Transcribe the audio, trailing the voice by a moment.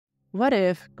What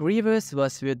if Grievous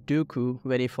was with Dooku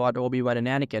when he fought Obi Wan and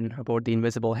Anakin aboard the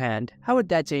Invisible Hand? How would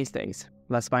that change things?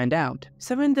 Let's find out.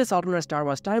 So in this alternate Star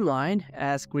Wars timeline,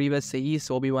 as Grievous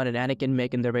sees Obi Wan and Anakin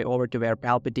making their way over to where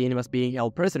Palpatine was being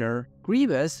held prisoner,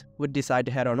 Grievous would decide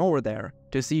to head on over there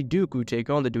to see Dooku take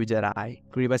on the two Jedi.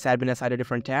 Grievous had been assigned a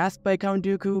different task by Count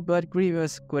Dooku, but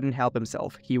Grievous couldn't help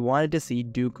himself. He wanted to see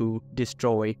Dooku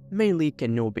destroy mainly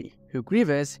Kenobi, who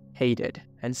Grievous hated.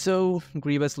 And so,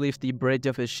 Grievous leaves the bridge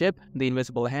of his ship, the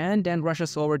Invisible Hand, and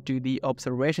rushes over to the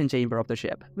observation chamber of the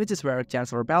ship, which is where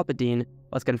Chancellor Palpatine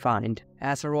was confined.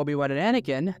 As for Obi Wan and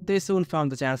Anakin, they soon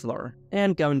found the Chancellor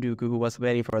and Count Dooku, who was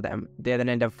waiting for them. They then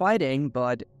end up fighting,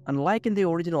 but unlike in the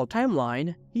original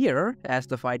timeline, here, as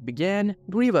the fight began,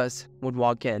 Grievous would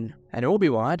walk in. And Obi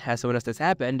Wan, as soon as this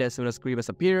happened, as soon as Grievous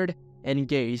appeared,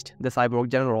 engaged the cyborg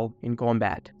general in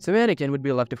combat. So Anakin would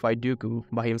be left to fight Dooku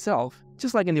by himself,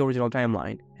 just like in the original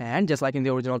timeline. And just like in the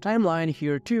original timeline,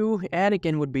 here too,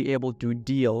 Anakin would be able to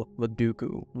deal with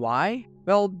Dooku. Why?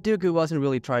 Well, Dooku wasn't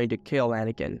really trying to kill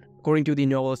Anakin. According to the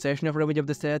novelization of Revenge of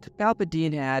the Sith,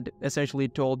 Palpatine had essentially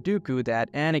told Dooku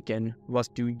that Anakin was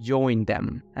to join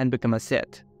them and become a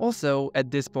Sith. Also, at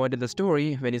this point in the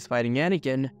story, when he's fighting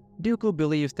Anakin, Dooku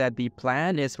believes that the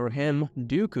plan is for him,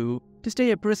 Dooku, to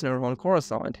stay a prisoner on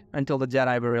Coruscant until the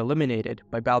Jedi were eliminated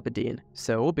by Palpatine.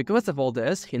 So, because of all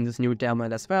this, in this new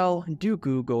timeline as well,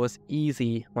 Dooku goes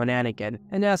easy on Anakin,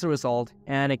 and as a result,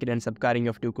 Anakin ends up cutting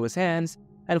off Dooku's hands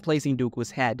and placing Dooku's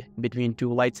head between two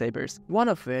lightsabers, one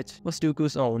of which was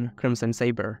Dooku's own Crimson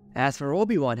Saber. As for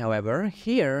Obi-Wan, however,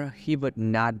 here he would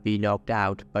not be knocked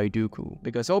out by Dooku,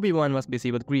 because Obi-Wan was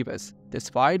busy with Grievous. This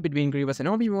fight between Grievous and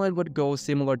Obi-Wan would go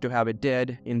similar to how it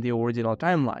did in the original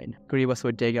timeline. Grievous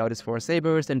would take out his four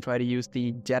sabers and try to use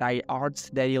the Jedi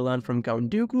arts that he learned from Count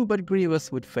Dooku, but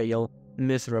Grievous would fail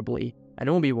miserably, and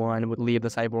Obi-Wan would leave the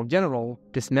cyborg general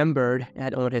dismembered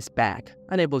and on his back,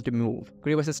 unable to move.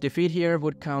 Grievous' defeat here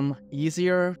would come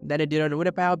easier than it did on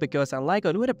Utapau, because unlike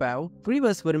on Utapau,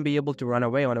 Grievous wouldn't be able to run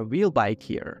away on a wheel bike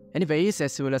here. Anyways,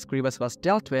 as soon as Grievous was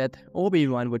dealt with,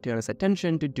 Obi-Wan would turn his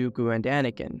attention to Dooku and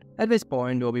Anakin. At this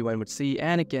point, Obi-Wan would see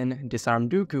Anakin disarm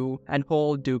Dooku and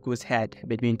hold Dooku's head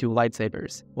between two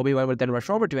lightsabers. Obi-Wan would then rush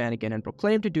over to Anakin and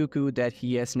proclaim to Dooku that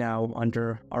he is now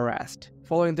under arrest.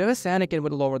 Following this, Anakin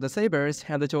would lower the sabers,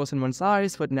 and the Chosen One's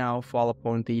eyes would now fall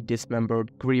upon the dismembered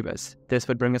Grievous. This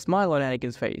would bring a smile on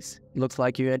Anakin's face. "Looks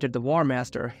like you entered the War,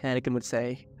 Master," Anakin would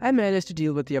say. "I managed to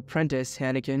deal with the apprentice,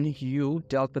 Anakin. You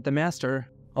dealt with the Master,"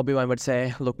 Obi-Wan would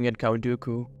say, looking at Count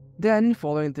Dooku. Then,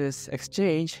 following this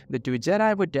exchange, the two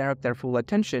Jedi would direct their full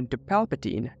attention to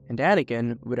Palpatine, and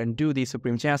Anakin would undo the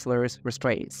Supreme Chancellor's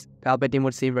restraints. Palpatine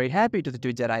would seem very happy to the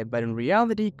two Jedi, but in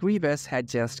reality, Grievous had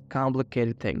just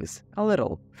complicated things a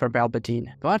little for Palpatine.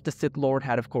 But the Sith Lord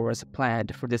had of course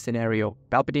planned for this scenario.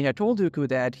 Palpatine had told Dooku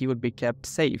that he would be kept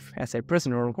safe as a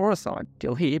prisoner on Coruscant,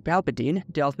 till he, Palpatine,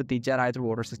 dealt with the Jedi through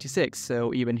Order 66,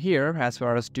 so even here, as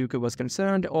far as Dooku was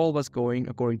concerned, all was going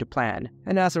according to plan.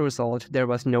 And as a result, there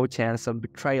was no chance of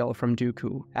betrayal from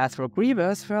Dooku. As for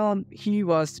Grievous, well, he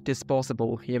was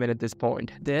disposable even at this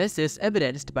point. This is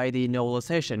evidenced by the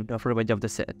novelization of Revenge of the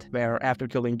Sith, where after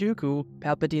killing Dooku,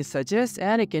 Palpatine suggests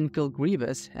Anakin kill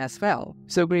Grievous as well.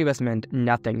 So Grievous meant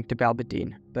nothing to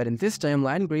Palpatine. But in this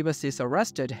timeline, Grievous is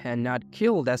arrested and not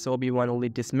killed, as Obi-Wan only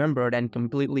dismembered and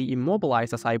completely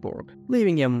immobilized the cyborg,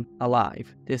 leaving him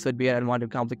alive. This would be an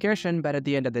unwanted complication, but at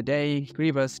the end of the day,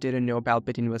 Grievous didn't know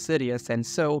Palpatine was Sidious, and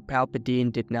so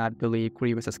Palpatine did not believe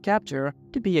Grievous' capture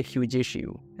to be a huge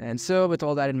issue. And so, with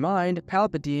all that in mind,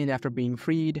 Palpatine, after being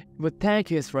freed, would thank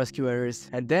his rescuers,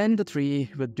 and then the three,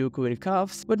 with Dooku in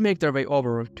cuffs, would make their way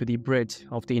over to the bridge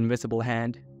of the Invisible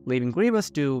Hand, leaving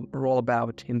Grievous to roll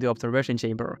about in the observation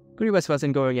chamber. Grievous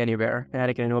wasn't going anywhere,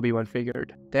 Anakin and Obi-Wan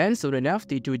figured. Then, soon enough,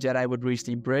 the two Jedi would reach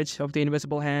the bridge of the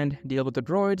Invisible Hand, deal with the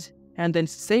droids, and then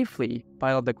safely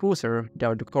pilot the cruiser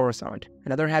down to Coruscant.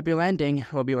 Another happy landing,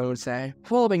 Obi-Wan would say.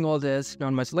 Following all this,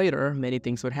 not much later, many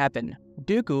things would happen.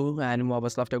 Dooku and what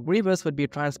was left of Grievous would be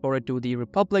transported to the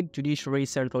Republic Judiciary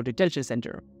Central Detention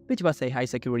Center, which was a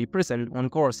high-security prison on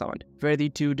Coruscant, where the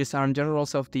two disarmed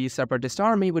generals of the Separatist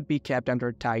Army would be kept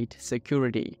under tight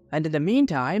security. And in the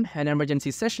meantime, an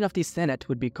emergency session of the Senate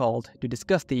would be called to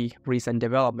discuss the recent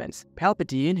developments.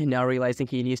 Palpatine, now realizing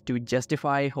he needs to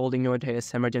justify holding on to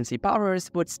his emergency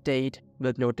powers, would state,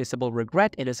 with noticeable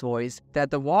regret in his voice,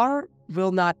 that the war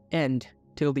will not end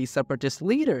till the Separatist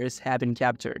leaders have been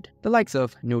captured, the likes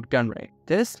of Newt Gunray.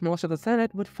 This, most of the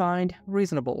Senate would find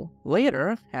reasonable.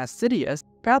 Later, as Sidious,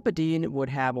 Palpatine would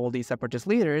have all these separatist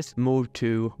leaders move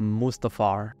to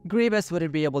Mustafar. Grievous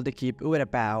wouldn't be able to keep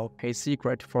Utapau a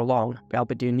secret for long.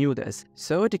 Palpatine knew this.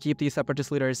 So, to keep these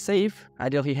separatist leaders safe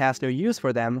until he has no use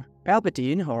for them,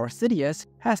 Palpatine, or Sidious,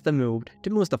 has them moved to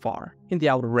Mustafar in the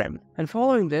Outer Rim. And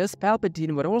following this,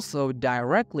 Palpatine would also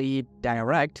directly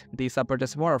direct the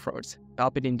separatist war efforts.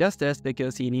 Palpatine does this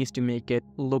because he needs to make it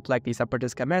look like the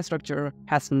separatist command structure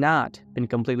has not been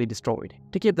completely destroyed,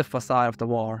 to keep the facade of the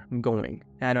war going.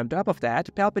 And on top of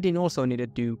that, Palpatine also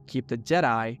needed to keep the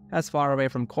Jedi as far away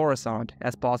from Coruscant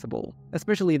as possible,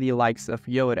 especially the likes of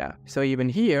Yoda. So even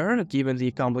here, given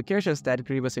the complications that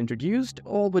Grievous introduced,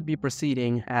 all would be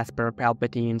proceeding as per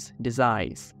Palpatine's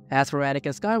designs. As for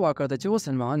Anakin Skywalker, the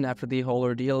Chosen One, after the whole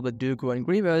ordeal with Dooku and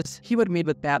Grievous, he would meet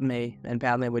with Padme, and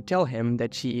Padme would tell him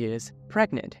that she is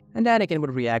pregnant, and Anakin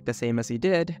would react the same as he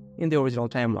did in the original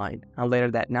timeline. And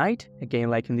later that night, again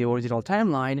like in the original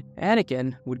timeline,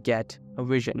 Anakin would get a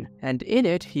vision, and in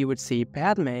it he would see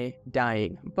Padme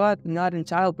dying, but not in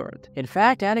childbirth. In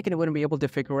fact, Anakin wouldn't be able to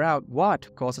figure out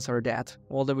what causes her death.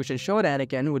 All the vision showed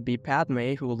Anakin would be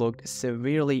Padme, who looked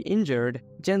severely injured,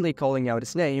 gently calling out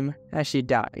his name as she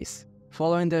dies.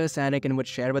 Following this, Anakin would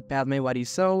share with Padme what he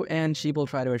saw, and she will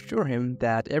try to assure him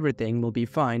that everything will be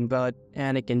fine, but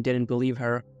Anakin didn't believe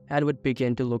her and would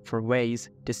begin to look for ways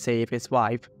to save his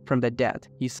wife from the death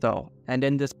he saw. And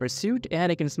in this pursuit,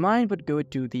 Anakin's mind would go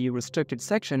to the restricted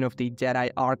section of the Jedi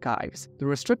archives. The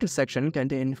restricted section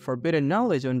contained forbidden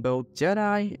knowledge on both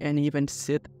Jedi and even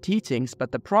Sith teachings,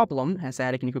 but the problem, as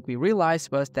Anakin quickly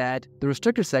realized, was that the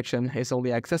restricted section is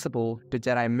only accessible to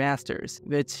Jedi Masters,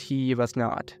 which he was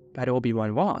not, but Obi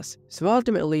Wan was. So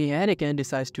ultimately, Anakin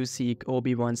decides to seek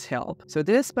Obi Wan's help. So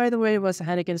this, by the way, was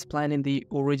Anakin's plan in the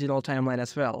original timeline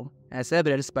as well, as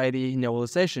evidenced by the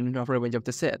novelization of Revenge of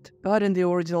the Sith. But in the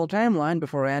original timeline,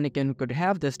 before Anakin could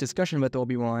have this discussion with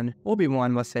Obi Wan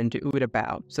was sent to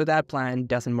Utapau, so that plan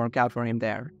doesn't work out for him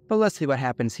there. But let's see what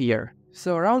happens here.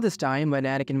 So around this time, when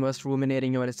Anakin was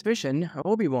ruminating on his vision,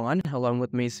 Obi-Wan, along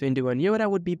with Mace Windu and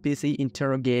Yoda, would be busy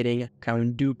interrogating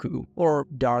Count Dooku, or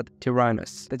Darth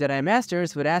Tyrannus. The Jedi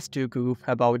Masters would ask Dooku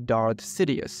about Darth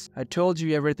Sidious. "I told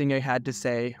you everything I had to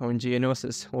say on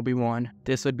Geonosis, Obi-Wan."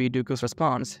 This would be Dooku's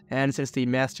response, and since the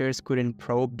Masters couldn't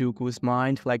probe Dooku's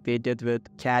mind like they did with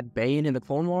Cad Bane in the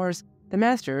Clone Wars, the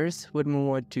Masters would move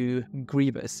on to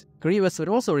Grievous. Grievous would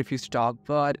also refuse to talk,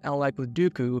 but unlike with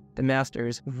Dooku, the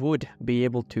Masters would be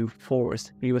able to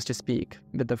force Grievous to speak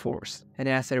with the Force. And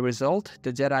as a result,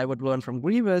 the Jedi would learn from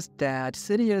Grievous that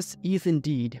Sidious is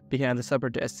indeed behind the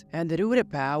Separatists, and that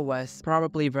Utapau was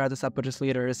probably where the Separatist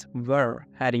leaders were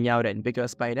heading out in,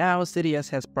 because by now, Sidious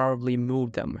has probably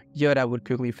moved them. Yoda would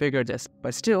quickly figure this,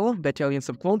 but still, battalions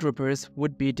of clone troopers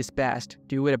would be dispatched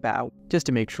to Utapau just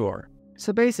to make sure.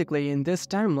 So basically, in this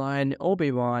timeline,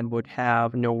 Obi-Wan would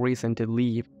have no reason to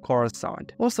leave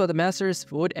Coruscant. Also, the Masters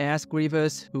would ask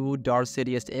Grievous who Darth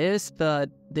Sidious is,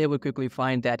 but they would quickly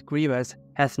find that Grievous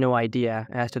has no idea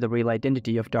as to the real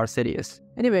identity of Darth Sidious.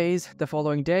 Anyways, the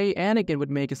following day, Anakin would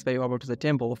make his way over to the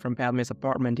temple from Padme's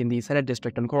apartment in the Senate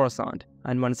District on Coruscant.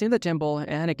 And once in the temple,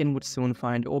 Anakin would soon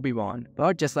find Obi-Wan.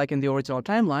 But just like in the original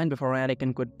timeline, before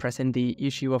Anakin could present the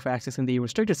issue of accessing the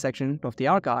restricted section of the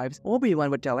archives,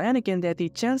 Obi-Wan would tell Anakin that the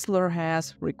Chancellor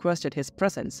has requested his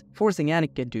presence, forcing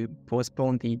Anakin to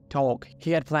postpone the talk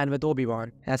he had planned with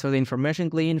Obi-Wan. As for the information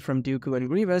gleaned from Dooku and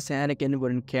Grievous, Anakin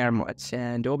wouldn't care much,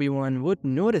 and Obi-Wan would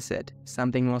notice it.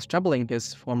 Something was troubling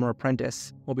his former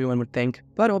apprentice, Obi-Wan would think,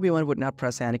 but Obi-Wan would not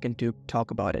press Anakin to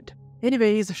talk about it.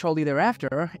 Anyways, shortly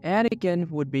thereafter, Anakin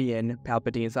would be in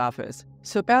Palpatine's office.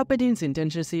 So Palpatine's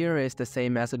intentions here is the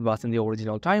same as it was in the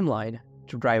original timeline,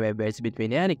 to drive a wedge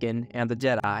between Anakin and the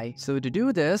Jedi. So to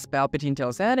do this, Palpatine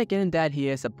tells Anakin that he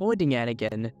is appointing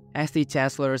Anakin as the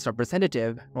Chancellor's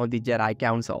representative on the Jedi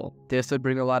Council. This would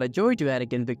bring a lot of joy to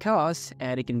Anakin because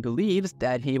Anakin believes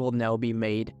that he will now be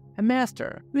made a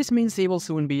Master, which means he will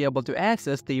soon be able to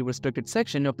access the restricted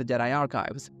section of the Jedi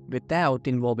archives without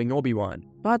involving Obi-Wan.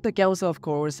 But the Council, of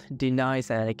course, denies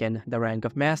Anakin the rank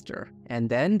of Master, and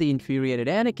then the infuriated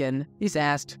Anakin is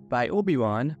asked by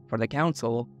Obi-Wan for the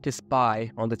Council to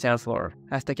spy on the Chancellor,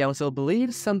 as the Council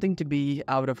believes something to be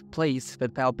out of place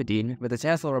with Palpatine, with the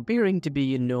Chancellor appearing to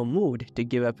be in no mood to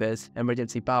give up his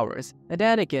emergency powers, and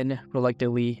Anakin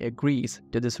reluctantly agrees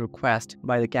to this request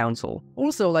by the Council.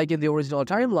 Also, like in the original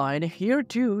timeline, here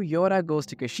too Yoda goes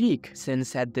to Kashyyyk,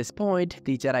 since at this point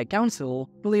the Jedi Council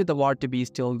believe the war to be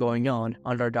still going on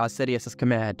under Darth Sidious's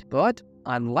command. But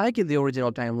unlike in the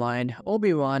original timeline,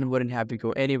 Obi-Wan wouldn't have to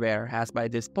go anywhere, as by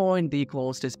this point the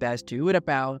clones dispatched to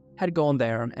Utapau had gone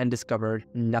there and discovered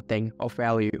nothing of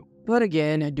value. But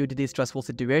again, due to the stressful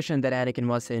situation that Anakin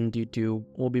was in due to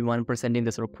Obi-Wan presenting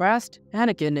this request,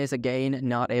 Anakin is again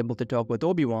not able to talk with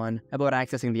Obi-Wan about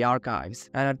accessing the archives.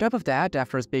 And on top of that,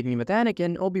 after speaking with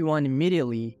Anakin, Obi-Wan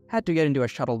immediately had to get into a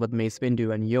shuttle with Mace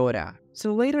Windu and Yoda.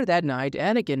 So later that night,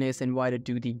 Anakin is invited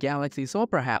to the Galaxy's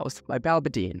Opera House by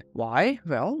Palpatine. Why?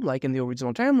 Well, like in the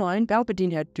original timeline,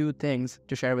 Palpatine had two things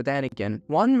to share with Anakin.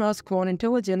 One was clone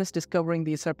intelligence discovering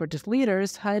the Separatist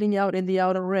leaders hiding out in the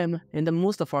Outer Rim in the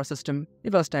Mustafar system.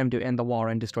 It was time to end the war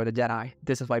and destroy the Jedi.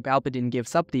 This is why Palpatine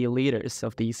gives up the leaders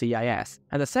of the CIS.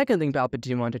 And the second thing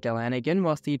Palpatine wanted to tell Anakin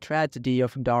was the tragedy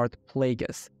of Darth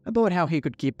Plagueis, about how he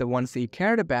could keep the ones he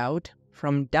cared about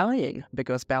from dying,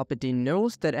 because Palpatine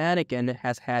knows that Anakin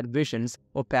has had visions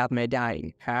of Padme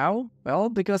dying. How? Well,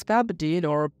 because Palpatine,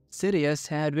 or Sidious,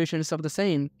 had visions of the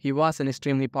same. He was an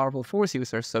extremely powerful Force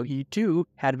user, so he too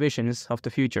had visions of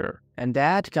the future. And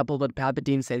that, coupled with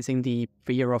Palpatine sensing the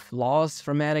fear of loss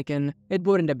from Anakin, it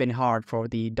wouldn't have been hard for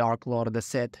the Dark Lord of the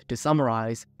Sith to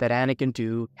summarize that Anakin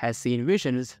too has seen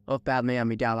visions of Padme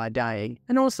Amidala dying.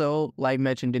 And also, like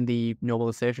mentioned in the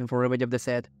novelization for Revenge of the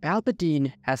Sith,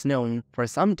 Palpatine has known for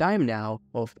some time now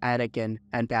of Anakin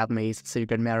and Padme's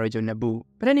secret marriage on Naboo.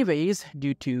 But anyways,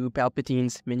 due to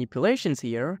Palpatine's manipulations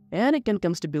here, Anakin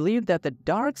comes to believe that the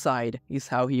dark side is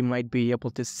how he might be able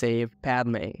to save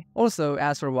Padme. Also,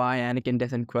 as for why Anakin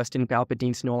doesn't question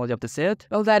Palpatine's knowledge of the Sith,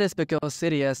 well, that is because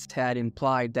Sidious had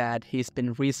implied that he's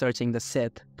been researching the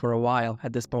Sith for a while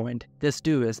at this point. This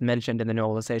too is mentioned in the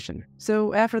novelization.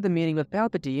 So after the meeting with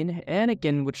Palpatine,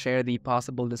 Anakin would share the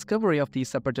possible discovery of the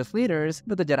Separatist leaders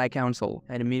with the Jedi Council,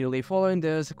 and immediately following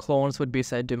this, clones would be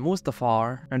sent to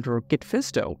Mustafar under Kit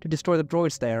Fisto to destroy the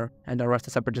droids there and arrest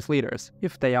the Separatist leaders,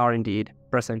 if they are indeed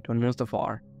present on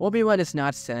Mustafar. Obi-Wan is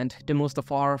not sent to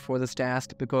Mustafar for this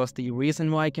task because the reason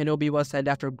why Kenobi was sent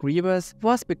after Grievous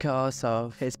was because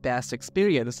of his past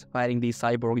experience fighting the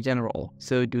cyborg general.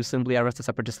 So to simply arrest the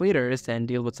Separatist leaders and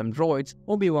deal with some droids,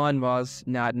 Obi-Wan was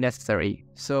not necessary.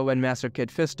 So when Master Kit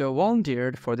Fisto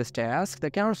volunteered for this task, the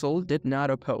Council did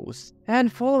not oppose.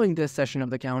 And following this session of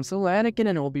the Council, Anakin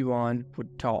and Obi-Wan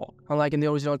would talk. Unlike in the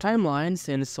original timeline,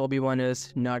 since Obi-Wan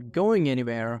is not going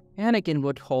anywhere, Anakin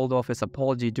would hold off his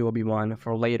apology to Obi-Wan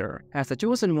for later. As the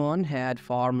Chosen One had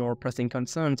far more pressing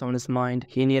concerns on his mind,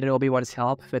 he needed Obi-Wan's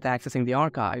help with accessing the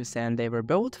archives, and they were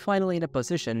both finally in a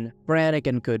position where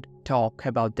Anakin could talk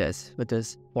about this with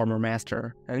his former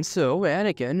master. And so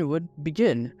Anakin would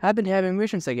begin. I've been having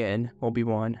visions again,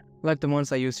 Obi-Wan, like the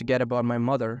ones I used to get about my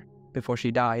mother before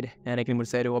she died, Anakin would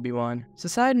say to Obi-Wan. So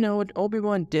side note,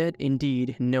 Obi-Wan did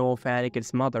indeed know of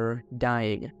Anakin's mother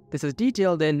dying. This is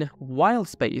detailed in Wild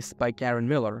Space by Karen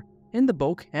Miller. In the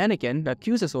book, Anakin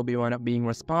accuses Obi-Wan of being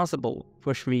responsible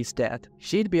for Shmi's death.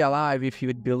 She'd be alive if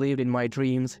you'd believed in my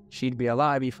dreams. She'd be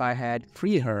alive if I had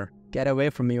freed her. Get away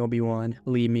from me, Obi-Wan.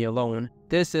 Leave me alone.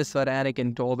 This is what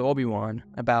Anakin told Obi-Wan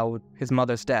about his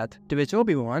mother's death, to which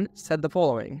Obi-Wan said the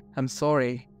following. I'm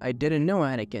sorry, I didn't know,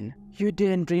 Anakin. You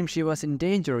didn't dream she was in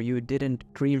danger. You didn't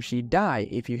dream she'd die.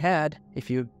 If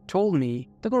you told me.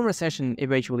 The conversation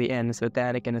eventually ends with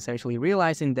Anakin essentially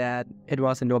realizing that it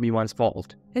wasn't Obi-Wan's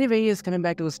fault. Anyways, coming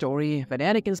back to the story, when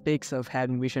Anakin speaks of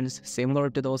having visions similar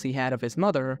to those he had of his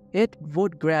mother, it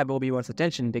would grab Obi-Wan's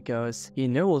attention because he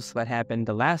knows what happened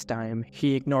the last time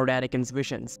he ignored Anakin's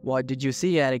visions. What did you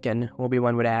see, Anakin?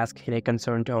 Obi-Wan would ask in a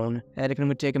concerned tone. Anakin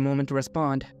would take a moment to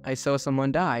respond. I saw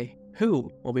someone die.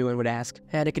 Who? Obi-Wan would ask.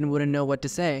 Anakin wouldn't know what to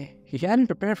say. He hadn't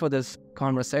prepared for this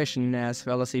conversation as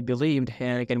well as he believed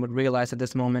Anakin would realize at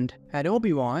this moment. Had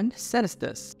Obi-Wan sensed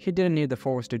this, he didn't need the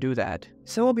Force to do that.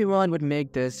 So Obi-Wan would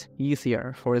make this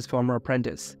easier for his former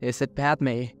apprentice. Is it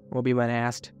Padme? Obi-Wan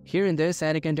asked. Hearing this,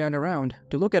 Anakin turned around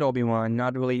to look at Obi-Wan,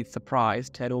 not really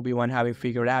surprised at Obi-Wan having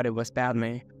figured out it was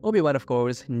Padme. Obi-Wan, of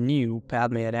course, knew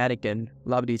Padme and Anakin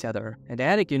loved each other, and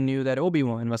Anakin knew that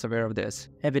Obi-Wan was aware of this,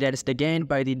 evidenced again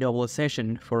by the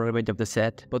novelization for Revenge of the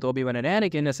Sith. Both Obi-Wan and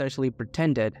Anakin essentially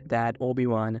pretended that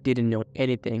Obi-Wan didn't know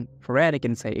anything for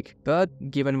Anakin's sake.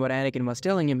 But given what Anakin was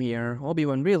telling him here,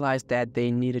 Obi-Wan realized that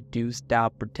they needed to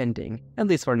stop pretending, at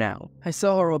least for now. I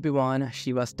saw her, Obi-Wan.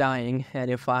 She was dying,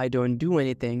 and if I don't do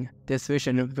anything, this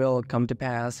vision will come to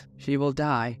pass. She will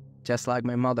die, just like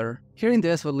my mother. Hearing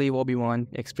this would leave Obi-Wan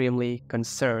extremely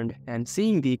concerned, and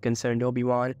seeing the concerned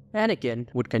Obi-Wan, Anakin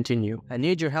would continue. I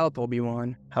need your help,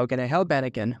 Obi-Wan. How can I help,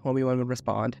 Anakin? Obi-Wan would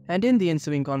respond. And in the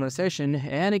ensuing conversation,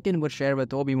 Anakin would share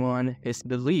with Obi-Wan his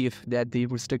belief that the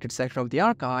restricted section of the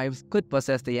archives could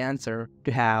possess the answer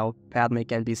to how Padme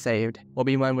can be saved.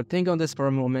 Obi-Wan would think on this for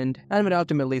a moment, and would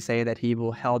ultimately say that he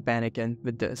will help Anakin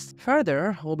with this.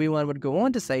 Further, Obi-Wan would go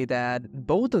on to say that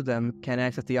both of them can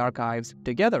access the archives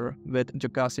together with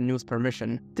Jocasta News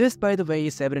permission. This, by the way,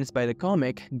 is evidenced by the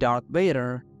comic Darth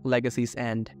Vader Legacy's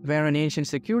End, where an ancient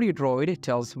security droid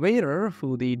tells Vader,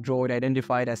 who the droid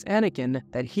identified as Anakin,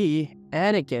 that he,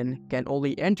 Anakin, can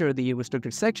only enter the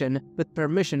restricted section with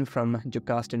permission from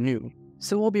Jocasta Nu.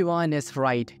 So Obi-Wan is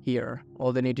right here.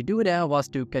 All they need to do now was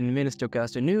to convince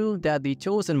Jocasta Nu that the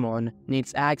Chosen One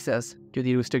needs access to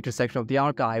the restricted section of the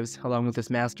archives along with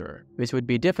his master, which would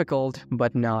be difficult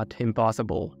but not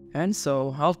impossible. And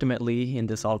so, ultimately, in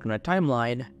this alternate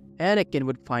timeline, Anakin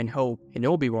would find hope in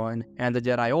Obi-Wan and the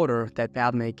Jedi Order that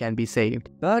Padme can be saved.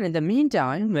 But in the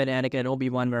meantime, when Anakin and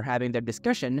Obi-Wan were having their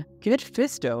discussion, Kit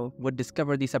Fisto would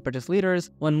discover the Separatist leaders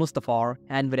on Mustafar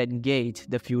and would engage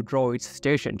the few droids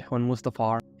stationed on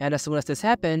Mustafar. And as soon as this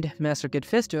happened, Master Kit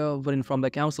Fisto would inform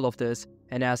the Council of this,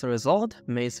 and as a result,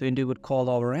 Mace Windu would call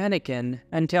over Anakin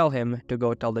and tell him to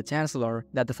go tell the Chancellor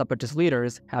that the Separatist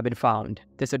leaders have been found.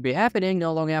 This would be happening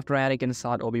not long after Anakin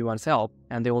sought Obi-Wan's help,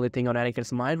 and the only thing on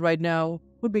Anakin's mind right now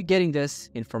would be getting this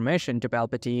information to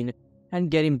Palpatine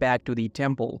and getting back to the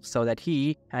temple so that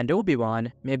he and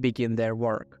Obi-Wan may begin their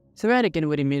work. So Anakin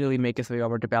would immediately make his way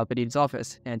over to Palpatine's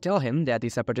office and tell him that the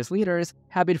Separatist leaders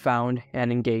have been found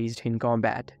and engaged in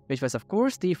combat, which was of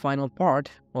course the final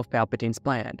part of Palpatine's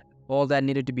plan. All that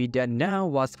needed to be done now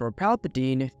was for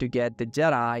Palpatine to get the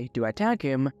Jedi to attack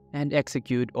him and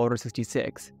execute Order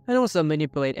 66, and also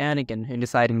manipulate Anakin in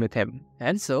deciding with him.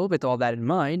 And so, with all that in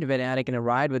mind, when Anakin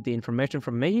arrived with the information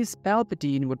from Mace,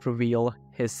 Palpatine would reveal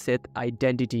his Sith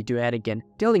identity to Anakin,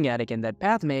 telling Anakin that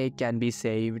Padme can be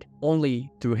saved only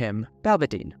through him,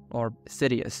 Palpatine, or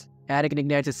Sidious. Anakin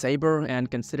ignites his saber and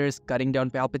considers cutting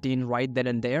down Palpatine right then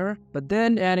and there, but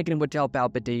then Anakin would tell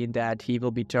Palpatine that he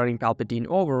will be turning Palpatine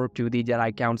over to the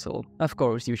Jedi Council. Of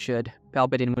course you should,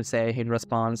 Palpatine would say in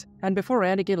response, and before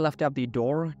Anakin left out the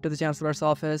door to the Chancellor's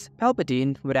office,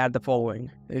 Palpatine would add the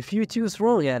following: "If you choose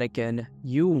wrong, Anakin,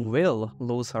 you will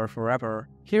lose her forever."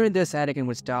 Hearing this, Anakin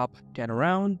would stop, turn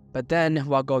around, but then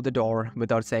walk out the door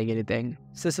without saying anything.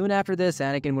 So soon after this,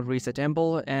 Anakin would reach the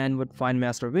temple and would find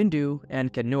Master Windu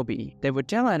and Kenobi. They would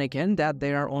tell Anakin that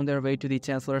they are on their way to the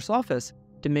Chancellor's office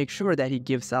to make sure that he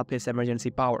gives up his emergency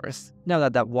powers, now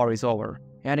that that war is over.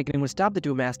 Anakin would stop the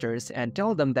two masters and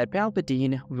tell them that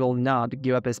Palpatine will not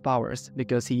give up his powers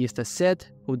because he is the Sith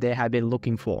who they have been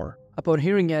looking for. Upon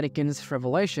hearing Anakin's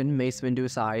revelation, Mace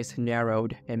Windu's eyes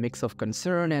narrowed, a mix of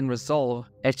concern and resolve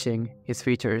etching his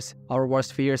features. "Our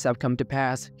worst fears have come to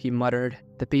pass," he muttered,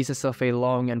 the pieces of a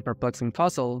long and perplexing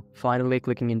puzzle finally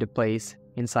clicking into place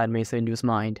inside Mace Windu's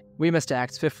mind. "We must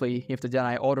act swiftly if the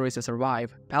Jedi Order is to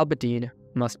survive. Palpatine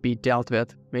must be dealt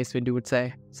with," Mace Windu would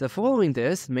say. So following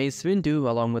this, Mace Windu,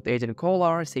 along with Agent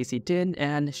Kolar, Saesee Tiin,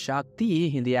 and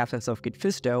Shakti in the absence of Kit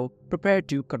Fisto, prepared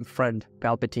to confront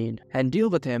Palpatine and deal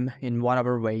with him in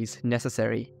whatever ways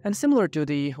necessary. And similar to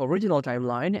the original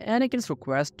timeline, Anakin's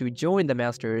request to join the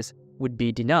Masters would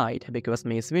be denied because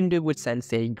Mace Windu would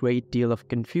sense a great deal of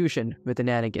confusion within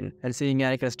Anakin. And seeing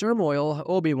Anakin's turmoil,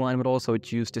 Obi-Wan would also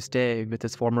choose to stay with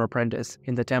his former apprentice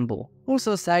in the temple.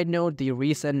 Also, side note, the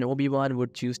reason Obi-Wan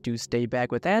would choose to stay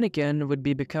back with Anakin would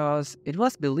be because it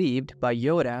was believed by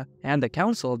Yoda and the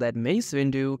Council that Mace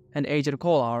Windu and Agent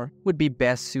Kolar would be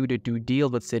best suited to deal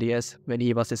with Sidious when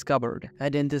he was discovered.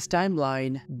 And in this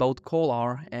timeline, both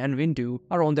Kolar and Windu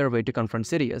are on their way to confront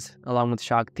Sidious, along with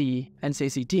Shakti and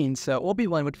Saesee Tiin, so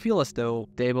Obi-Wan would feel as though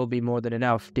they will be more than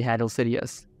enough to handle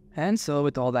Sidious. And so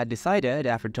with all that decided,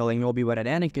 after telling Obi-Wan and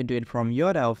Anakin to inform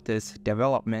Yoda of this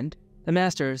development, the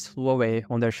Masters flew away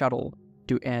on their shuttle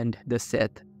to end the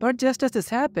Sith. But just as this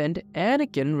happened,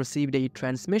 Anakin received a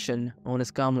transmission on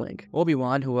his comlink.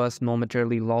 Obi-Wan, who was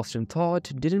momentarily lost in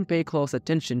thought, didn't pay close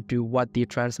attention to what the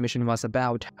transmission was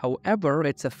about. However,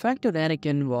 its effect on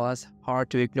Anakin was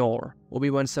hard to ignore.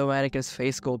 Obi-Wan saw Anakin's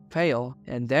face go pale,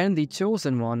 and then the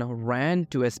Chosen One ran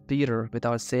to his speeder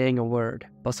without saying a word.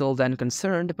 Puzzled and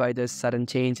concerned by this sudden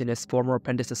change in his former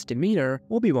apprentice's demeanor,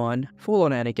 Obi-Wan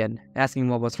followed Anakin, asking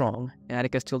what was wrong.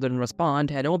 Anakin still didn't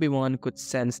respond, and Obi-Wan could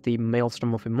sense the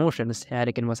maelstrom of emotions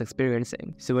Anakin was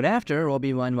experiencing. Soon after,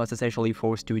 Obi-Wan was essentially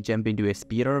forced to jump into a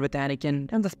speeder with Anakin,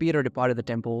 and the speeder departed the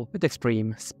temple with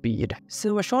extreme speed.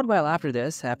 So a short while after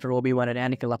this, after Obi-Wan and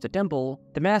Anakin left the temple,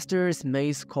 the Masters,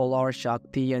 Mace, Kolar,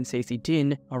 Shakti, and Saesee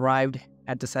Tiin arrived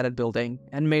at the Senate building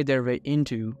and made their way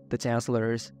into the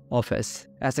Chancellor's office.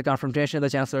 As the confrontation at the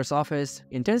Chancellor's office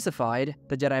intensified,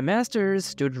 the Jedi Masters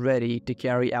stood ready to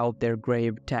carry out their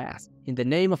grave task. "In the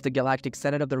name of the Galactic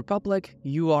Senate of the Republic,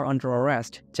 you are under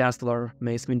arrest," Chancellor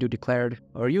Mace Windu declared.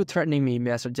 "Are you threatening me,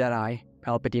 Master Jedi?"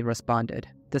 Palpatine responded.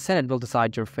 "The Senate will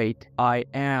decide your fate." "I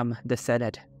am the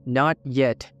Senate." "Not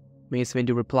yet," Mace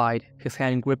Windu replied, his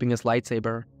hand gripping his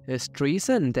lightsaber. "It's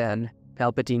treason, then,"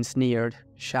 Palpatine sneered.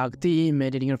 Shakti,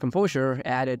 maintaining her composure,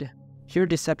 added, "Your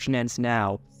deception ends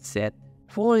now, Sith."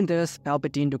 Following this,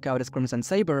 Palpatine took out his Crimson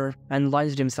Saber and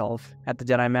lunged himself at the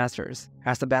Jedi Masters.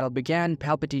 As the battle began,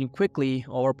 Palpatine quickly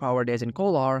overpowered Agent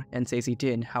Kolar and Saesee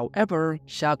Tiin. However,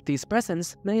 Shakti's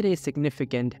presence made a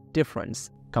significant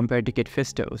difference compared to Kit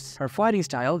Fisto's. Her fighting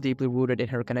style, deeply rooted in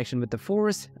her connection with the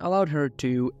Force, allowed her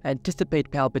to anticipate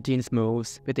Palpatine's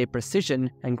moves with a precision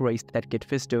and grace that Kit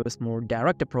Fisto's more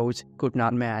direct approach could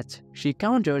not match. She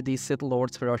countered the Sith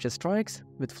Lord's ferocious strikes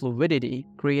with fluidity,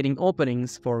 creating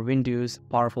openings for Windu's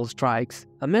powerful strikes.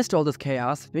 Amidst all this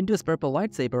chaos, Windu's purple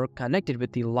lightsaber connected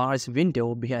with the large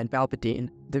window behind Palpatine.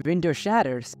 The window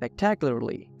shattered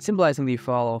spectacularly, symbolizing the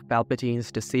fall of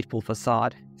Palpatine's deceitful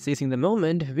facade. Seizing the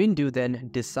moment, Windu then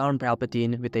disarmed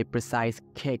Palpatine with a precise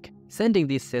kick, sending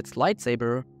the Sith's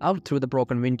lightsaber out through the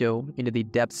broken window into the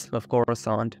depths of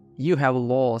Coruscant. "You have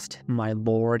lost, my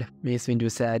lord," Mace Windu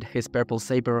said, his purple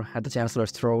saber at the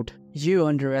Chancellor's throat. "You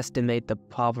underestimate the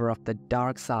power of the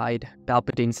dark side,"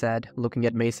 Palpatine said, looking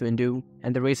at Mace Windu.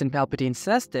 And the reason Palpatine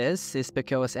says this is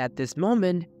because at this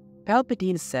moment,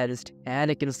 Palpatine sensed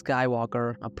Anakin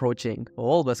Skywalker approaching.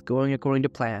 All was going according to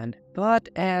plan. But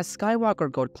as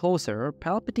Skywalker got closer,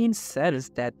 Palpatine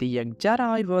sensed that the young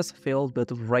Jedi was filled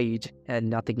with rage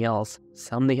and nothing else.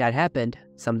 Something had happened,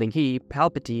 something he,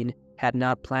 Palpatine, had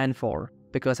not planned for.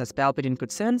 Because as Palpatine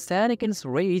could sense, Anakin's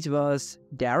rage was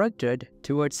directed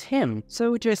towards him.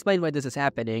 So to explain why this is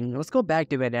happening, let's go back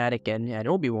to when Anakin and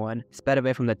Obi Wan sped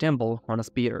away from the temple on a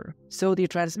speeder. So the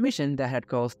transmission that had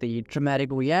caused the dramatic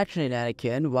reaction in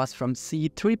Anakin was from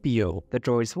C-3PO. The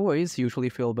droid's voice, usually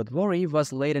filled with worry,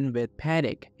 was laden with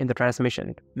panic in the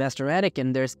transmission. "Master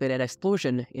Anakin, there's been an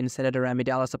explosion in Senator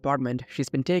Amidala's apartment. She's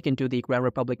been taken to the Grand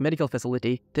Republic Medical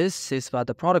Facility. This is what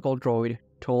the protocol droid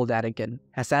told Anakin."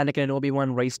 As Anakin and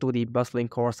Obi-Wan raced to the bustling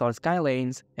Coruscant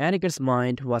skylanes, Anakin's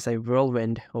mind was a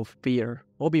whirlwind of fear.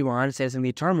 Obi-Wan, sensing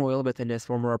the turmoil within his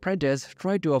former apprentice,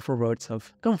 tried to offer words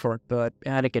of comfort, but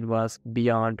Anakin was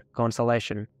beyond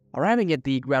consolation. Arriving at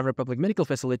the Grand Republic Medical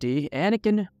Facility,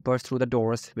 Anakin burst through the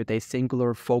doors with a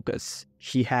singular focus.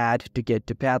 He had to get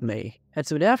to Padme. And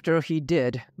soon after, he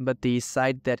did, but the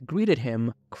sight that greeted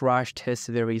him crushed his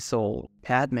very soul.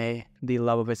 Padme, the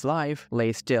love of his life,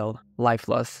 lay still,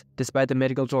 lifeless. Despite the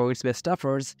medical droid's best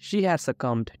efforts, she had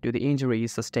succumbed to the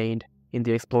injuries sustained in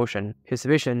the explosion. His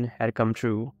vision had come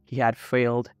true. He had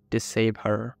failed to save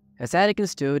her. As Anakin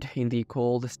stood in the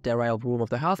cold, sterile room of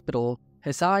the hospital,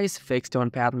 his eyes fixed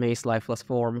on Padme's lifeless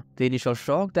form, the initial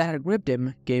shock that had gripped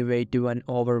him gave way to an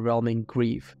overwhelming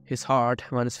grief. His heart,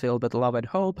 once filled with love and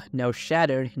hope, now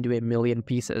shattered into a million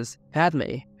pieces.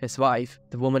 Padme, his wife,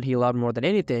 the woman he loved more than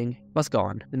anything, was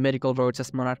gone. The medical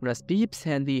droid's monotonous beeps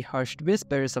and the hushed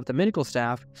whispers of the medical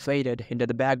staff faded into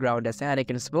the background as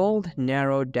Anakin's world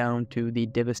narrowed down to the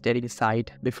devastating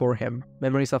sight before him.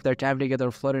 Memories of their time together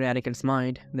flooded Anakin's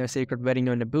mind, their secret wedding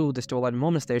on Naboo, the stolen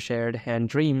moments they shared, and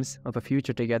dreams of a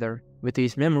future together. With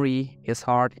each memory, his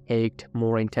heart ached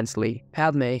more intensely.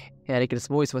 "Padme," Anakin's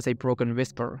voice was a broken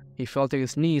whisper. He fell to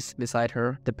his knees beside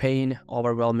her, the pain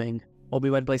overwhelming.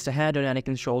 Obi-Wan placed a hand on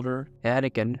Anakin's shoulder.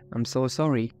 "Anakin, I'm so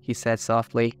sorry," he said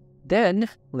softly. Then,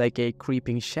 like a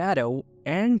creeping shadow,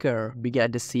 anger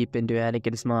began to seep into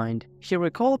Anakin's mind. He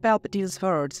recalled Palpatine's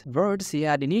words he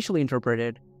had initially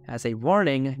interpreted as a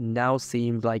warning now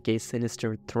seemed like a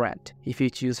sinister threat. "If you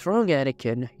choose wrong,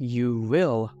 Anakin, you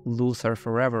will lose her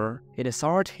forever." In his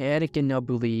heart, Anakin now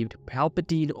believed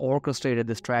Palpatine orchestrated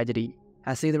this tragedy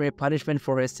as either a punishment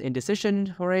for his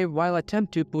indecision or a vile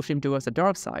attempt to push him towards the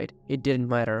dark side. It didn't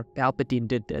matter. Palpatine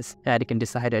did this, Anakin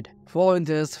decided. Following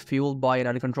this, fueled by an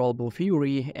uncontrollable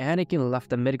fury, Anakin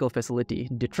left the medical facility,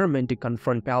 determined to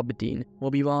confront Palpatine.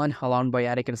 Obi-Wan, alarmed by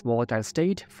Anakin's volatile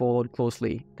state, followed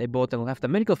closely. They both then left the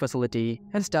medical facility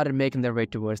and started making their way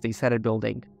towards the Senate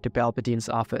building, to Palpatine's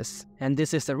office. And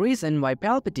this is the reason why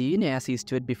Palpatine, as he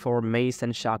stood before Mace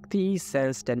and Shakti,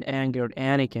 sensed an angered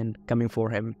Anakin coming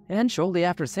for him. And shortly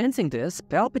after sensing this,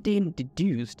 Palpatine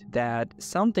deduced that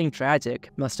something tragic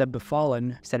must have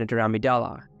befallen Senator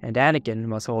Amidala, and Anakin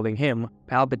was holding him,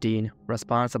 Palpatine,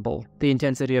 responsible. The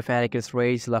intensity of Anakin's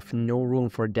rage left no room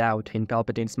for doubt in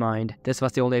Palpatine's mind. This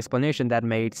was the only explanation that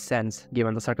made sense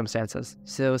given the circumstances.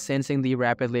 So, sensing the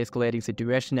rapidly escalating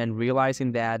situation and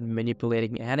realizing that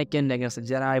manipulating Anakin against the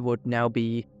Jedi would now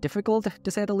be difficult,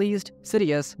 to say the least,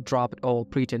 Sidious dropped all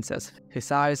pretenses.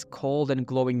 His eyes, cold and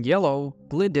glowing yellow,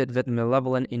 glittered with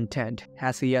malevolent intent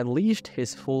as he unleashed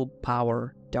his full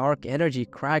power. Dark energy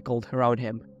crackled around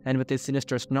him, and with his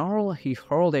sinister snarl, he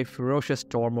hurled a ferocious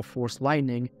storm of Force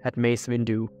lightning at Mace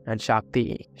Windu and Shaak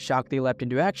Ti. Shaak Ti leapt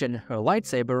into action, her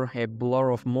lightsaber a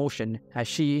blur of motion as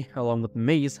she, along with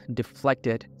Mace,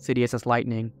 deflected Sidious's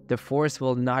lightning. "The Force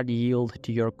will not yield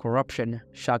to your corruption,"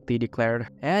 Shaak Ti declared,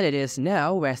 and it is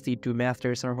now, as the two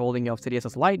masters are holding up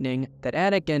Sidio's lightning, that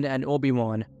Anakin and Obi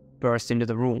Wan burst into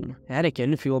the room.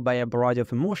 Anakin, fueled by a barrage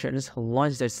of emotions,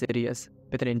 lunged at Sidious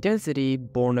with an intensity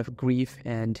born of grief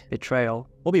and betrayal.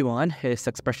 Obi Wan, his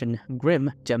expression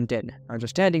grim, jumped in,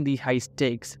 understanding the high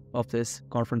stakes of this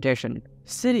confrontation.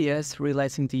 Sidious,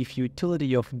 realizing the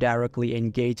futility of directly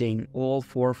engaging all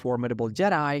four formidable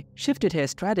Jedi, shifted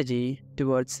his strategy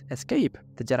towards escape.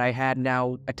 The Jedi had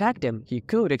now attacked him. He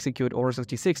could execute Order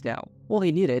 66 now. All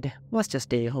he needed was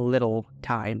just a little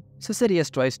time. So Sidious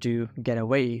tries to get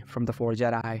away from the four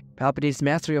Jedi. Palpatine's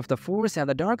mastery of the Force and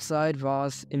the dark side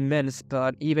was immense,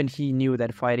 but even he knew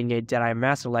that fighting a Jedi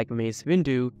master like Mace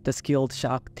Windu, the skilled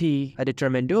Shaak Ti, a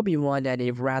determined Obi Wan, and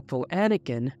a wrathful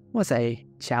Anakin was a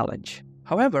challenge.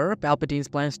 However, Palpatine's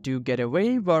plans to get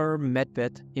away were met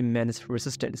with immense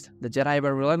resistance. The Jedi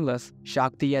were relentless.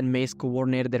 Shaak Ti and Mace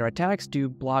coordinated their attacks to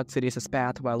block Sidious's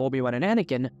path, while Obi-Wan and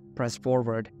Anakin pressed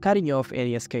forward, cutting off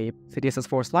any escape. Sidious's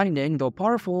Force lightning, though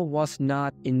powerful, was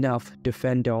not enough to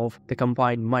fend off the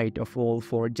combined might of all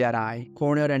four Jedi.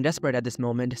 Cornered and desperate at this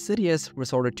moment, Sidious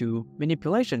resorted to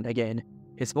manipulation again,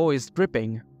 his voice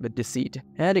dripping with deceit.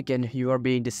 "Anakin, you are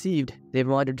being deceived. They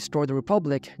want to destroy the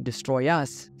Republic, destroy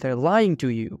us. They're lying to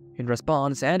you." In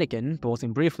response, Anakin,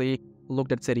 pausing briefly,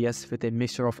 looked at Sidious with a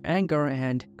mixture of anger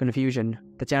and confusion.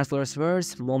 The Chancellor's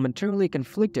words momentarily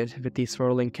conflicted with the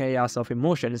swirling chaos of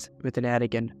emotions within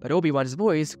Anakin, but Obi-Wan's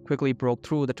voice quickly broke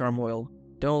through the turmoil.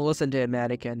 "Don't listen to him,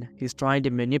 Anakin. He's trying to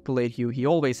manipulate you. He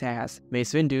always has."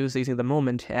 Mace Windu, seizing the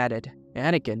moment, added,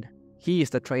 "Anakin, he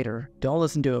is the traitor. Don't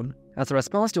listen to him." As a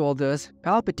response to all this,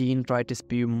 Palpatine tried to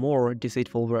spew more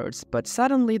deceitful words, but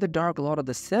suddenly the Dark Lord of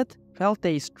the Sith felt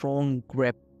a strong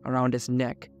grip around his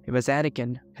neck. It was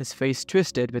Anakin, his face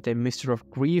twisted with a mixture of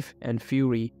grief and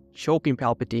fury, choking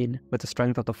Palpatine with the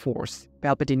strength of the Force.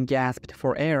 Palpatine gasped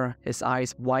for air, his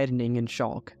eyes widening in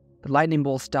shock. The lightning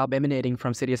bolt stopped emanating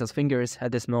from Sidious's fingers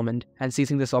at this moment, and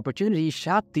seizing this opportunity,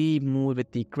 Shaak Ti moved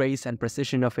with the grace and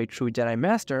precision of a true Jedi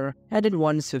Master, and in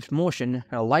one swift motion,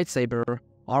 her lightsaber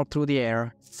arced through the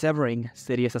air, severing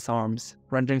Sidious's arms,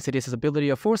 rendering Sidious's ability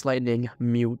of Force lightning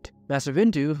mute. Master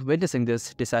Windu, witnessing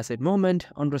this decisive moment,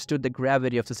 understood the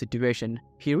gravity of the situation.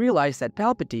 He realized that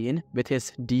Palpatine, with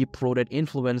his deep-rooted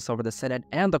influence over the Senate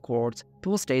and the courts,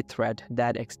 posed a threat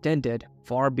that extended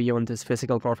far beyond this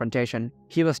physical confrontation.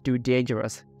 He was too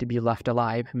dangerous to be left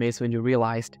alive. Mace Windu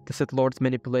realized the Sith Lord's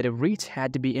manipulative reach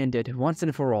had to be ended once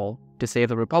and for all to save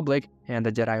the Republic and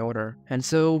the Jedi Order. And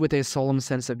so, with a solemn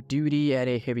sense of duty and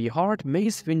a heavy heart,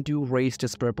 Mace Windu raised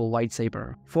his purple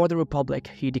lightsaber. "For the Republic,"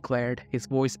 he declared, his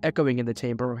voice echoing in the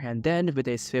chamber, and then, with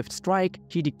a swift strike,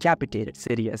 he decapitated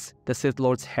Sidious. The Sith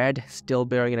Lord's head, still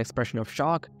bearing an expression of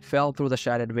shock, fell through the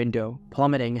shattered window,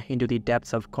 plummeting into the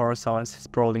depths of Coruscant's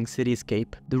sprawling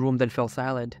cityscape. The room then fell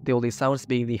silent, the only sounds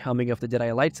being the humming of the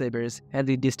Jedi lightsabers and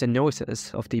the distant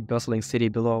noises of the bustling city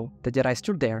below. The Jedi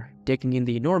stood there, taking in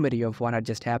the enormity of what had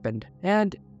just happened,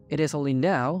 and it is only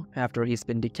now, after he's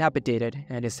been decapitated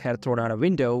and his head thrown out a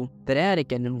window, that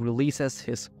Anakin releases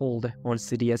his hold on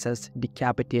Sidious's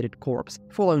decapitated corpse,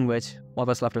 following which, what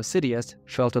was left of Sidious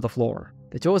fell to the floor.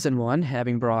 The Chosen One,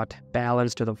 having brought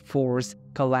balance to the Force,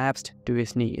 collapsed to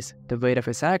his knees, the weight of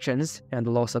his actions and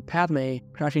the loss of Padme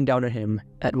crashing down on him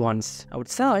at once.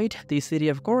 Outside, the city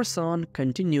of Coruscant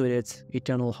continued its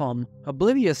eternal hum,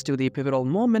 oblivious to the pivotal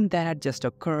moment that had just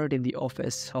occurred in the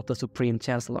office of the Supreme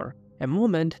Chancellor, a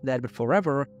moment that would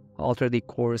forever alter the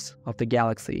course of the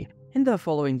galaxy. In the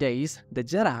following days, the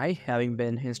Jedi, having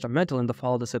been instrumental in the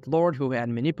fall of the Sith Lord who had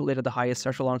manipulated the highest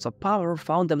echelons of power,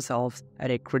 found themselves at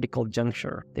a critical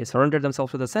juncture. They surrendered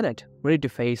themselves to the Senate, ready to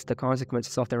face the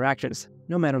consequences of their actions,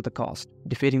 no matter the cost.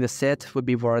 Defeating the Sith would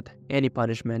be worth any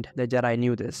punishment. The Jedi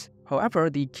knew this. However,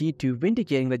 the key to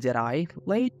vindicating the Jedi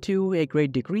lay to a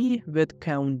great degree with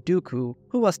Count Dooku,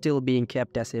 who was still being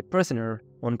kept as a prisoner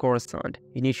on Coruscant.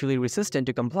 Initially resistant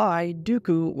to comply,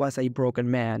 Dooku was a broken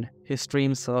man. His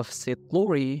dreams of Sith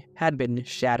glory had been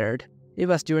shattered. It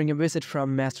was during a visit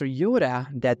from Master Yoda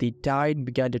that the tide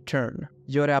began to turn.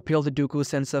 Yoda appealed to Dooku's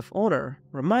sense of honor,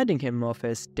 reminding him of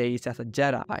his days as a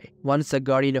Jedi. "Once a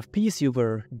guardian of peace you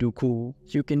were, Dooku.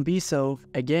 You can be so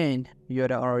again,"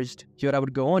 Yoda urged. Yoda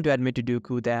would go on to admit to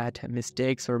Dooku that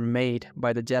mistakes were made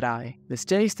by the Jedi,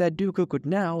 mistakes that Dooku could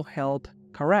now help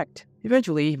correct.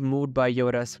 Eventually, moved by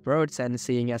Yoda's words and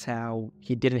seeing as how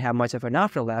he didn't have much of an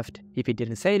after left, if he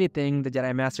didn't say anything, the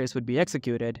Jedi Masters would be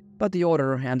executed, but the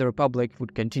Order and the Republic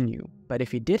would continue. But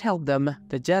if he did help them,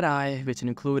 the Jedi, which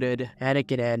included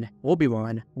Anakin and Obi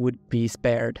Wan, would be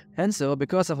spared. And so,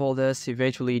 because of all this,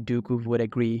 eventually Dooku would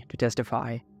agree to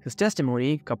testify. His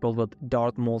testimony, coupled with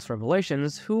Darth Maul's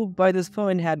revelations, who by this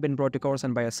point had been brought to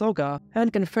Coruscant by Ahsoka,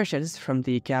 and confessions from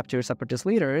the captured Separatist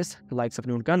leaders, the likes of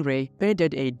Newt Gunray,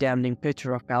 painted a damning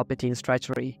picture of Palpatine's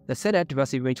treachery. The Senate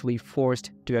was eventually forced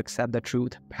to accept the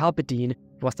truth. Palpatine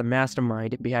was the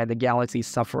mastermind behind the galaxy's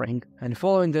suffering. And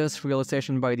following this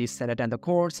realization by the Senate and the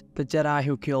courts, the Jedi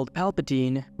who killed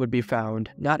Palpatine would be found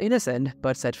not innocent,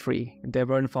 but set free. They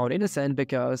weren't found innocent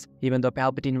because, even though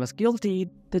Palpatine was guilty,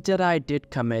 the Jedi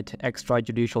did commit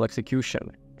extrajudicial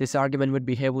execution. This argument would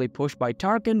be heavily pushed by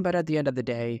Tarkin, but at the end of the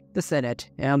day, the Senate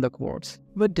and the courts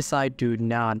would decide to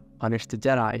not punish the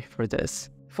Jedi for this.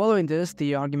 Following this,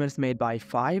 the arguments made by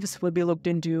Fives would be looked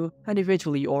into, and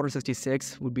eventually Order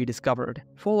 66 would be discovered,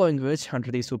 following which,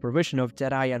 under the supervision of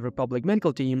Jedi and Republic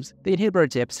medical teams, the inhibitor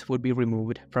chips would be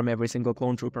removed from every single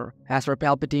clone trooper. As for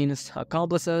Palpatine's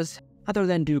accomplices, other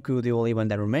than Dooku, the only one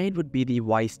that remained would be the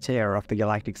Vice Chair of the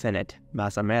Galactic Senate,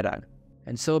 Mas Amedda.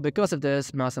 And so because of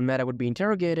this, Mas Amedda would be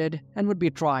interrogated and would be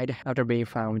tried after being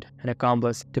found an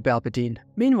accomplice to Palpatine.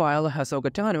 Meanwhile,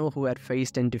 Ahsoka Tano, who had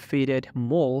faced and defeated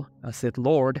Maul, a Sith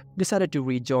Lord, decided to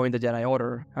rejoin the Jedi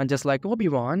Order. And just like Obi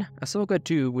Wan, Ahsoka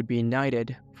too would be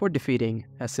knighted for defeating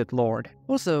a Sith Lord.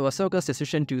 Also, Ahsoka's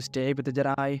decision to stay with the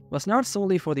Jedi was not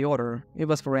solely for the Order, it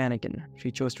was for Anakin.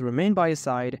 She chose to remain by his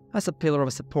side as a pillar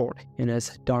of support in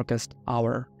his darkest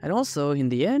hour. And also, in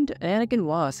the end, Anakin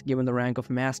was given the rank of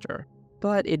Master.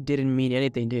 But it didn't mean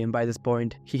anything to him by this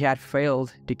point. He had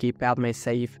failed to keep Padme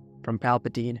safe from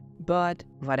Palpatine. But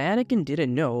what Anakin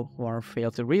didn't know, or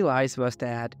failed to realize, was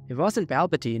that it wasn't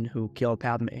Palpatine who killed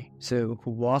Padme. So who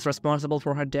was responsible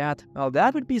for her death? Well,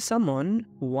 that would be someone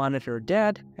who wanted her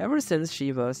dead ever since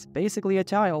she was basically a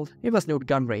child. It was Newt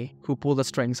Gunray who pulled the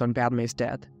strings on Padme's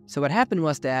death. So what happened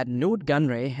was that Newt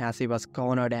Gunray, as he was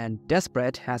cornered and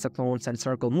desperate as the clones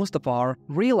encircled Mustafar,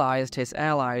 realized his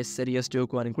allies Sidious,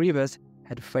 Dooku, and Grievous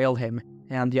had failed him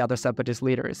and the other Separatist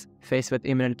leaders. Faced with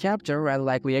imminent capture and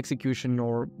likely execution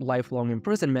or lifelong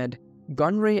imprisonment,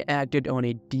 Gunray acted on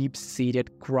a deep-seated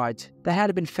grudge that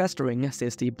had been festering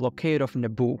since the blockade of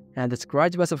Naboo, and this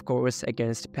grudge was of course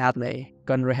against Padme.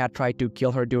 Gunray had tried to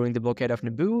kill her during the blockade of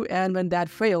Naboo, and when that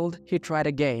failed, he tried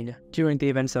again during the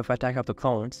events of Attack of the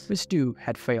Clones, which too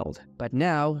had failed. But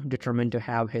now, determined to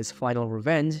have his final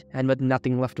revenge, and with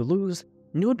nothing left to lose,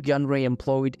 Newt Gunray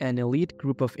employed an elite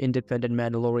group of independent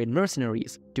Mandalorian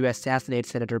mercenaries to assassinate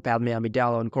Senator Padme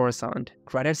Amidala on Coruscant.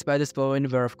 Credits by this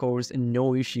point were of course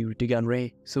no issue to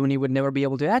Gunray. Soon he would never be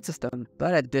able to access them,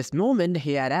 but at this moment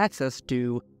he had access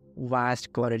to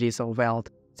vast quantities of wealth,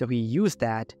 so he used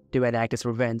that to enact his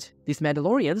revenge. These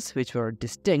Mandalorians, which were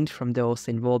distinct from those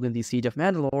involved in the Siege of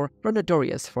Mandalore, were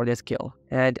notorious for their skill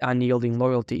and unyielding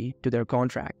loyalty to their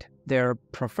contract. Their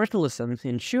professionalism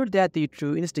ensured that the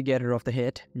true instigator of the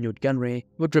hit, Newt Gunray,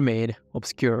 would remain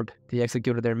obscured. They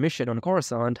executed their mission on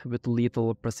Coruscant with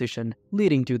lethal precision,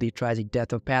 leading to the tragic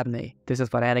death of Padme. This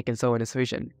is what Anakin saw in his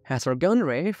vision. As for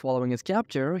Gunray, following his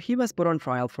capture, he was put on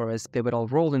trial for his pivotal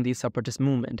role in the Separatist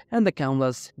movement and the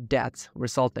countless deaths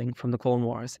resulting from the Clone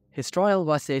Wars. His trial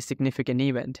was a significant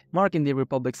event, marking the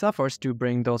Republic's efforts to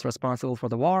bring those responsible for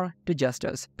the war to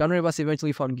justice. Gunray was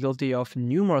eventually found guilty of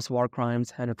numerous war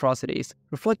crimes and atrocities,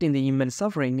 reflecting the immense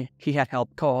suffering he had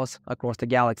helped cause across the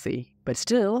galaxy. But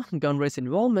still, Gunray's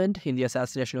involvement in the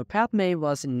assassination of Padme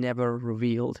was never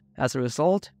revealed. As a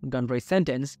result, Gunray's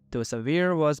sentence, though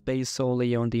severe, was based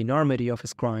solely on the enormity of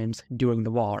his crimes during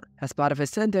the war. As part of his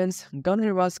sentence,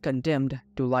 Gunray was condemned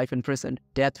to life in prison.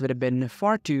 Death would have been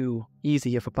far too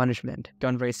easy of a punishment.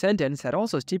 Gunray's sentence had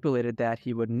also stipulated that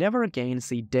he would never again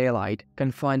see daylight,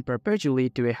 confined perpetually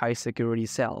to a high-security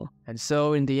cell. And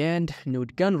so, in the end,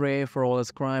 Newt Gunray, for all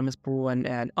his crimes proven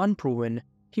and unproven,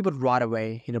 he would rot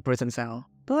away in a prison cell.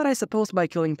 But I suppose by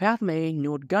killing Padme,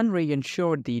 Newt Gunray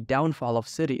ensured the downfall of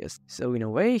Sidious. So in a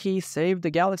way, he saved the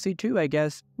galaxy too, I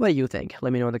guess. What do you think?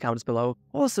 Let me know in the comments below.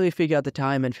 Also, if you got the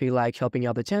time and feel like helping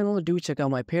out the channel, do check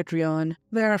out my Patreon.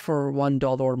 There, for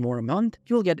 $1 or more a month,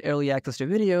 you'll get early access to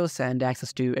videos and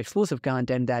access to exclusive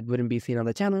content that wouldn't be seen on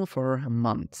the channel for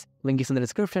months. Link is in the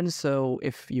description, so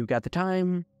if you got the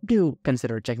time, do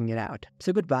consider checking it out.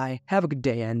 So goodbye, have a good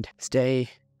day, and stay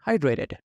hydrated.